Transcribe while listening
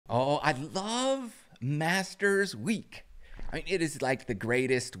Oh, I love Masters Week. I mean, it is like the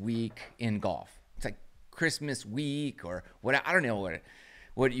greatest week in golf. It's like Christmas week or what. I don't know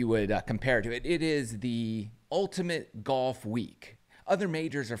what you would compare to it. It is the ultimate golf week. Other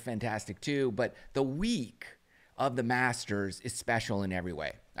majors are fantastic too, but the week of the Masters is special in every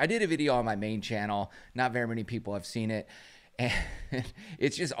way. I did a video on my main channel. Not very many people have seen it. And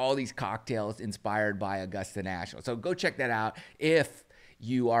it's just all these cocktails inspired by Augusta National. So go check that out if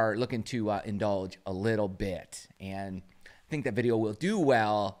you are looking to indulge a little bit. And I think that video will do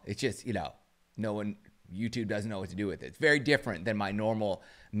well. It's just, no one, YouTube doesn't know what to do with it. It's very different than my normal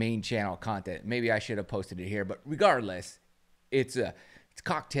main channel content. Maybe I should have posted it here, but regardless, it's a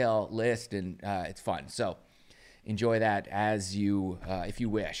cocktail list and it's fun. So enjoy that as you, if you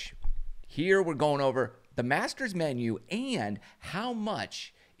wish. Here we're going over the Masters menu and how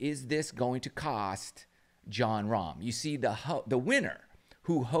much is this going to cost Jon Rahm. You see the winner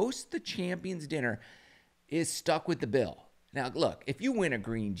who hosts the Champions Dinner is stuck with the bill. Now, look, if you win a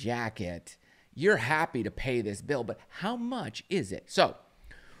green jacket, you're happy to pay this bill, but how much is it? So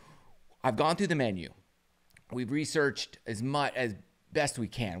I've gone through the menu. We've researched as much as best we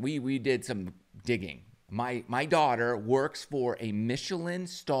can. We did some digging. My daughter works for a Michelin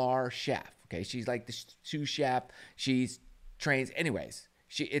star chef. Okay, she's like the sous chef. She's trains. Anyways,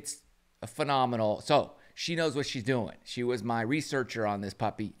 it's a phenomenal. So she knows what she's doing. She was my researcher on this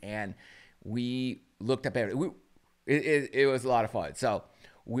puppy, and we looked up everything. It was a lot of fun. So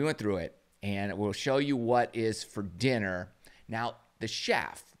we went through it, and we'll show you what is for dinner. Now, the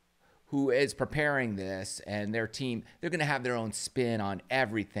chef who is preparing this and their team, they're going to have their own spin on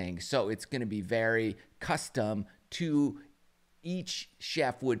everything. So it's going to be very custom to each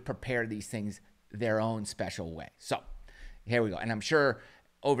chef would prepare these things their own special way. So here we go. And I'm sure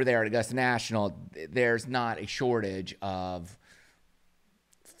over there at Augusta National, there's not a shortage of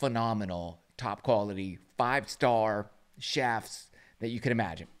phenomenal, top quality, 5-star chefs that you can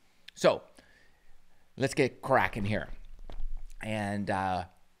imagine. So let's get cracking here. And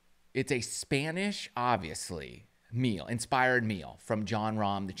it's a Spanish, obviously, inspired meal from Jon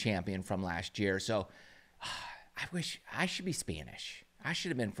Rahm, the champion from last year. So I wish I should be Spanish. I should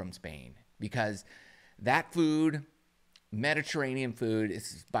have been from Spain because that food, Mediterranean food,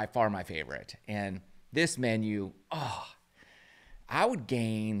 is by far my favorite. And this menu, I would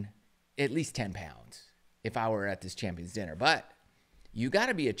gain at least 10 pounds if I were at this Champions Dinner. But you got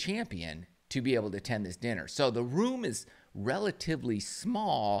to be a champion to be able to attend this dinner. So the room is relatively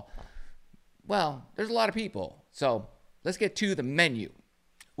small. Well, there's a lot of people. So let's get to the menu.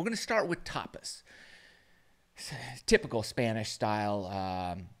 We're going to start with tapas. Typical Spanish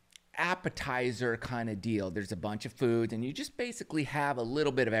style appetizer kind of deal. There's a bunch of food, and you just basically have a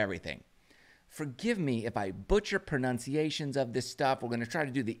little bit of everything. Forgive me if I butcher pronunciations of this stuff. We're going to try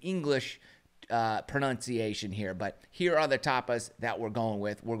to do the English pronunciation here, but here are the tapas that we're going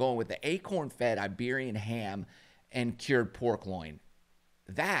with. We're going with the acorn-fed Iberian ham and cured pork loin.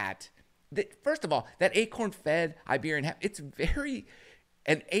 First of all, that acorn-fed Iberian ham,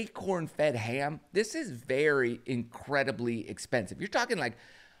 an acorn-fed ham, this is very incredibly expensive. You're talking like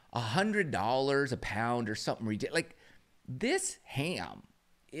 $100 a pound or something ridiculous. Like, this ham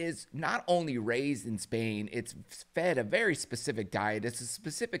is not only raised in Spain, it's fed a very specific diet. It's a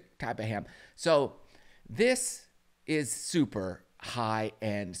specific type of ham. So this is super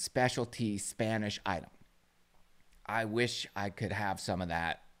high-end specialty Spanish item. I wish I could have some of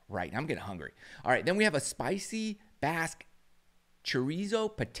that right now. I'm getting hungry. All right, then we have a spicy Basque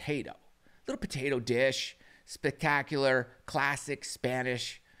chorizo potato. Little potato dish, spectacular, classic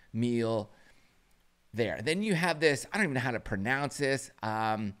Spanish meal there. Then you have this, I don't even know how to pronounce this,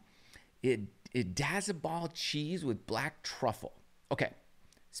 Dazabal cheese with black truffle. Okay,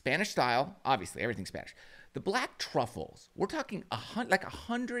 Spanish style, obviously, everything's Spanish. The black truffles, we're talking like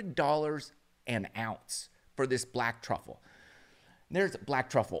 $100 an ounce for this black truffle. There's black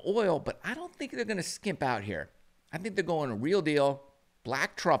truffle oil, but I don't think they're going to skimp out here. I think they're going a real deal,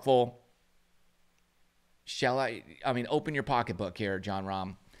 black truffle. Open your pocketbook here, Jon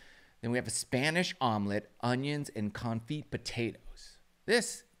Rahm. Then we have a Spanish omelet, onions, and confit potatoes.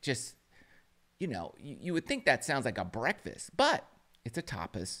 This just, you would think that sounds like a breakfast, but it's a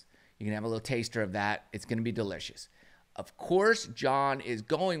tapas. You can have a little taster of that. It's going to be delicious. Of course, Jon is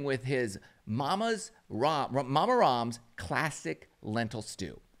going with his Mama Rahm's classic lentil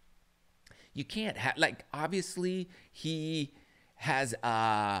stew. You can't have, obviously he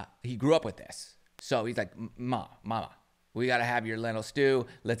grew up with this. So he's like, Mama, we got to have your lentil stew.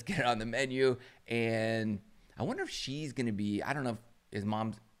 Let's get it on the menu. And I wonder if she's going to be, I don't know if his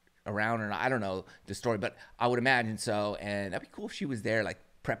mom's around or not. I don't know the story, but I would imagine so. And that'd be cool if she was there,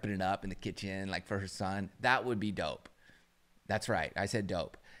 prepping it up in the kitchen, like for her son. That would be dope. That's right. I said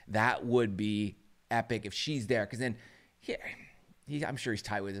dope. That would be epic if she's there. Because then, I'm sure he's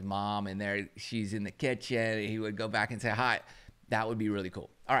tight with his mom, and there she's in the kitchen, and he would go back and say hi. That would be really cool.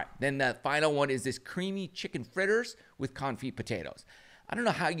 All right. Then the final one is this creamy chicken fritters with confit potatoes. I don't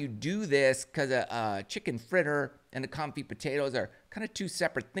know how you do this because a chicken fritter and the confit potatoes are kind of two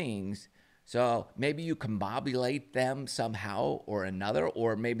separate things. So maybe you combobulate them somehow or another,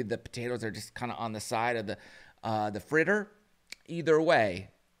 or maybe the potatoes are just kind of on the side of the fritter. Either way,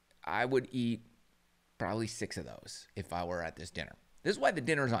 I would eat probably 6 of those if I were at this dinner. This is why the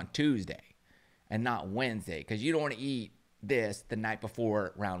dinner's on Tuesday and not Wednesday, because you don't want to eat this the night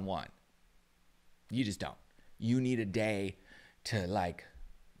before round 1. You just don't. You need a day to like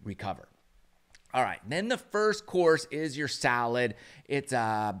recover. All right, then the first course is your salad. It's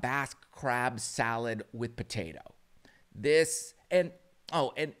a Basque crab salad with potato. This and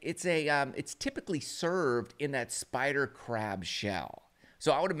it's typically served in that spider crab shell.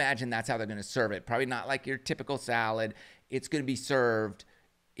 So I would imagine that's how they're going to serve it. Probably not like your typical salad. It's going to be served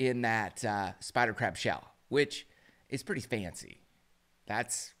in that spider crab shell, which is pretty fancy.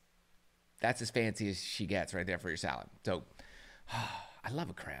 That's as fancy as she gets right there for your salad. So I love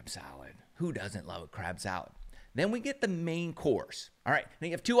a crab salad. Who doesn't love a crab salad? Then we get the main course. All right, now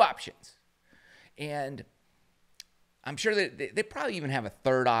you have 2 options. And I'm sure that they probably even have a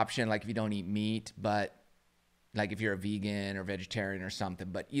third option, like if you don't eat meat, but like if you're a vegan or vegetarian or something.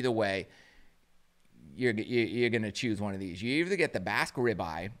 But either way, you're going to choose one of these. You either get the Basque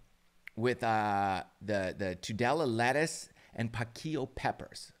ribeye with the Tudela lettuce and paquillo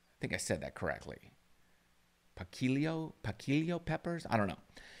peppers. I think I said that correctly. Paquillo peppers? I don't know.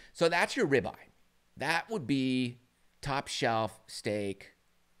 So that's your ribeye. That would be top shelf steak,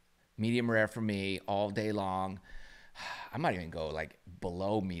 medium rare for me all day long. I might even go like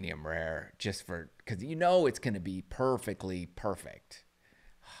below medium rare just because it's going to be perfectly perfect.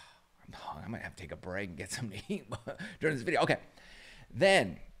 I'm hungry. I might have to take a break and get something to eat during this video. Okay.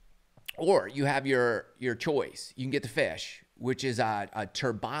 Then, or you have your choice. You can get the fish, which is a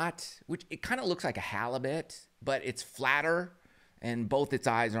turbot, which it kind of looks like a halibut, but it's flatter and both its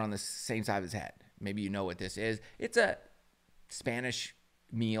eyes are on the same side of his head. Maybe you know what this is. It's a Spanish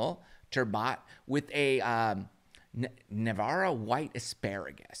meal, turbot, with a Navarra white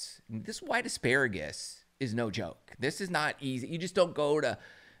asparagus. This white asparagus is no joke. This is not easy. You just don't go to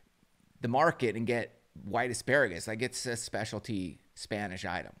the market and get white asparagus. Like, it's a specialty Spanish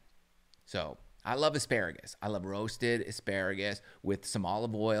item. So I love asparagus. I love roasted asparagus with some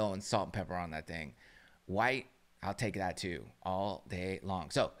olive oil and salt and pepper on that thing. White, I'll take that too all day long.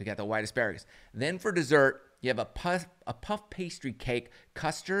 So we got the white asparagus. Then for dessert, you have a puff pastry cake,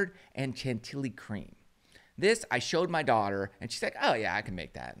 custard, and chantilly cream. This I showed my daughter, and she's like, "Oh yeah, I can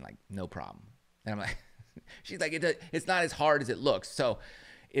make that." And like, no problem. And I'm like, she's like, it's not as hard as it looks. So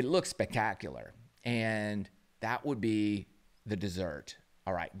it looks spectacular, and that would be the dessert.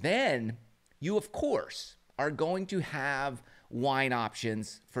 All right, then you of course are going to have wine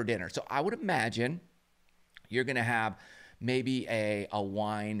options for dinner. So I would imagine you're going to have maybe a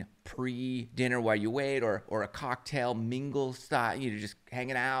wine pre-dinner while you wait, or a cocktail mingle style. You're just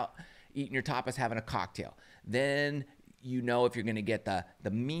hanging out, eating your tapas, having a cocktail. Then if you're going to get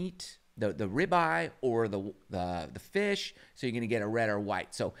the meat, the ribeye, or the fish. So you're going to get a red or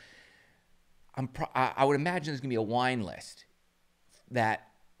white. So I would imagine there's going to be a wine list that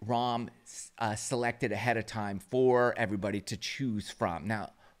Rahm selected ahead of time for everybody to choose from.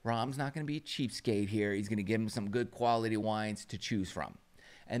 Now, Rahm's not going to be a cheapskate here. He's going to give him some good quality wines to choose from.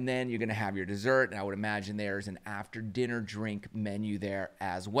 And then you're going to have your dessert. And I would imagine there's an after dinner drink menu there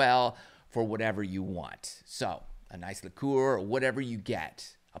as well for whatever you want. So a nice liqueur or whatever you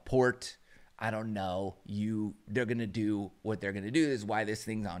get, a port, I don't know. They're going to do what they're going to do. This is why this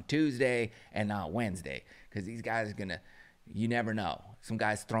thing's on Tuesday and not Wednesday, because these guys are going to, you never know. Some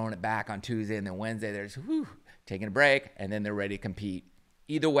guys throwing it back on Tuesday, and then Wednesday they're just taking a break, and then they're ready to compete.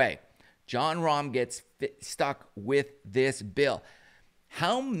 Either way, Jon Rahm gets stuck with this bill.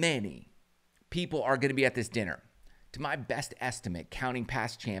 How many people are going to be at this dinner? To my best estimate, counting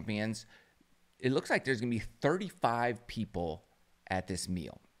past champions, it looks like there's going to be 35 people at this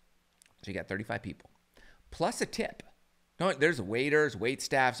meal. So you got 35 people, plus a tip. No, there's waiters, wait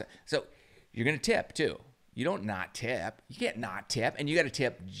staffs. So you're going to tip too. You don't not tip. You can't not tip, and you got to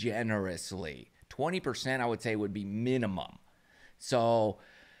tip generously. 20%, I would say, would be minimum. So,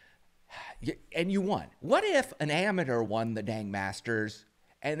 and you won. What if an amateur won the dang Masters,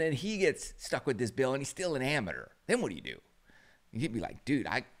 and then he gets stuck with this bill, and he's still an amateur? Then what do? You'd be like, dude,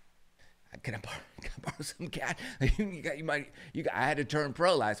 I Can I borrow some cash? I had to turn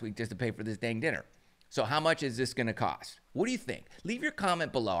pro last week just to pay for this dang dinner. So how much is this going to cost? What do you think? Leave your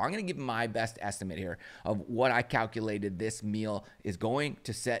comment below. I'm going to give my best estimate here of what I calculated this meal is going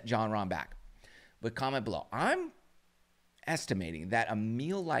to set Jon Rahm back. But comment below. I'm estimating that a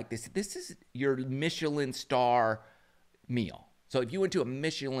meal like this is your Michelin star meal. So if you went to a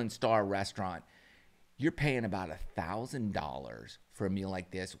Michelin star restaurant, you're paying about $1,000 for a meal like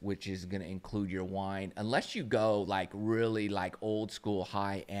this, which is going to include your wine. Unless you go like really like old school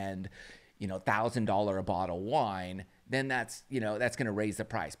high end, $1,000 a bottle wine, then that's going to raise the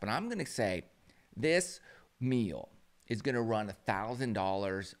price. But I'm going to say this meal is going to run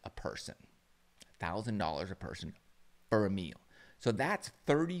 $1,000 a person, $1,000 a person for a meal. So that's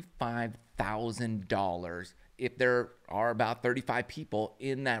 $35,000 if there are about 35 people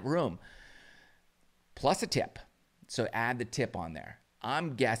in that room, plus a tip. So add the tip on there.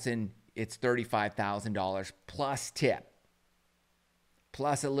 I'm guessing it's $35,000 plus tip,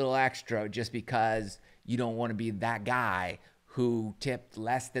 plus a little extra just because you don't want to be that guy who tipped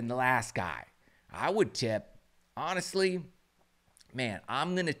less than the last guy. I would tip, honestly, man,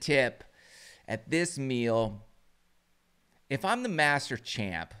 I'm going to tip at this meal. If I'm the master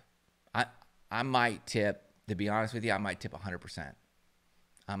champ, I might tip, to be honest with you, I might tip 100%.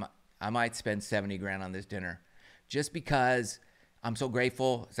 I might spend 70 grand on this dinner just because I'm so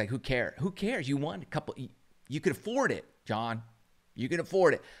grateful. It's like, who cares? Who cares? You won a couple. You could afford it, John. You can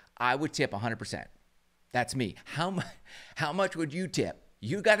afford it. I would tip 100%. That's me. How much would you tip?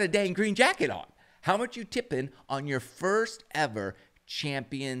 You got a dang green jacket on. How much you tipping on your first ever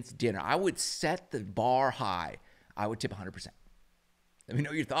champions dinner? I would set the bar high. I would tip 100%. Let me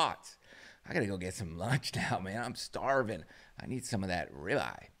know your thoughts. I got to go get some lunch now, man. I'm starving. I need some of that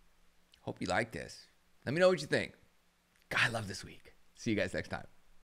ribeye. Hope you like this. Let me know what you think. God, I love this week. See you guys next time.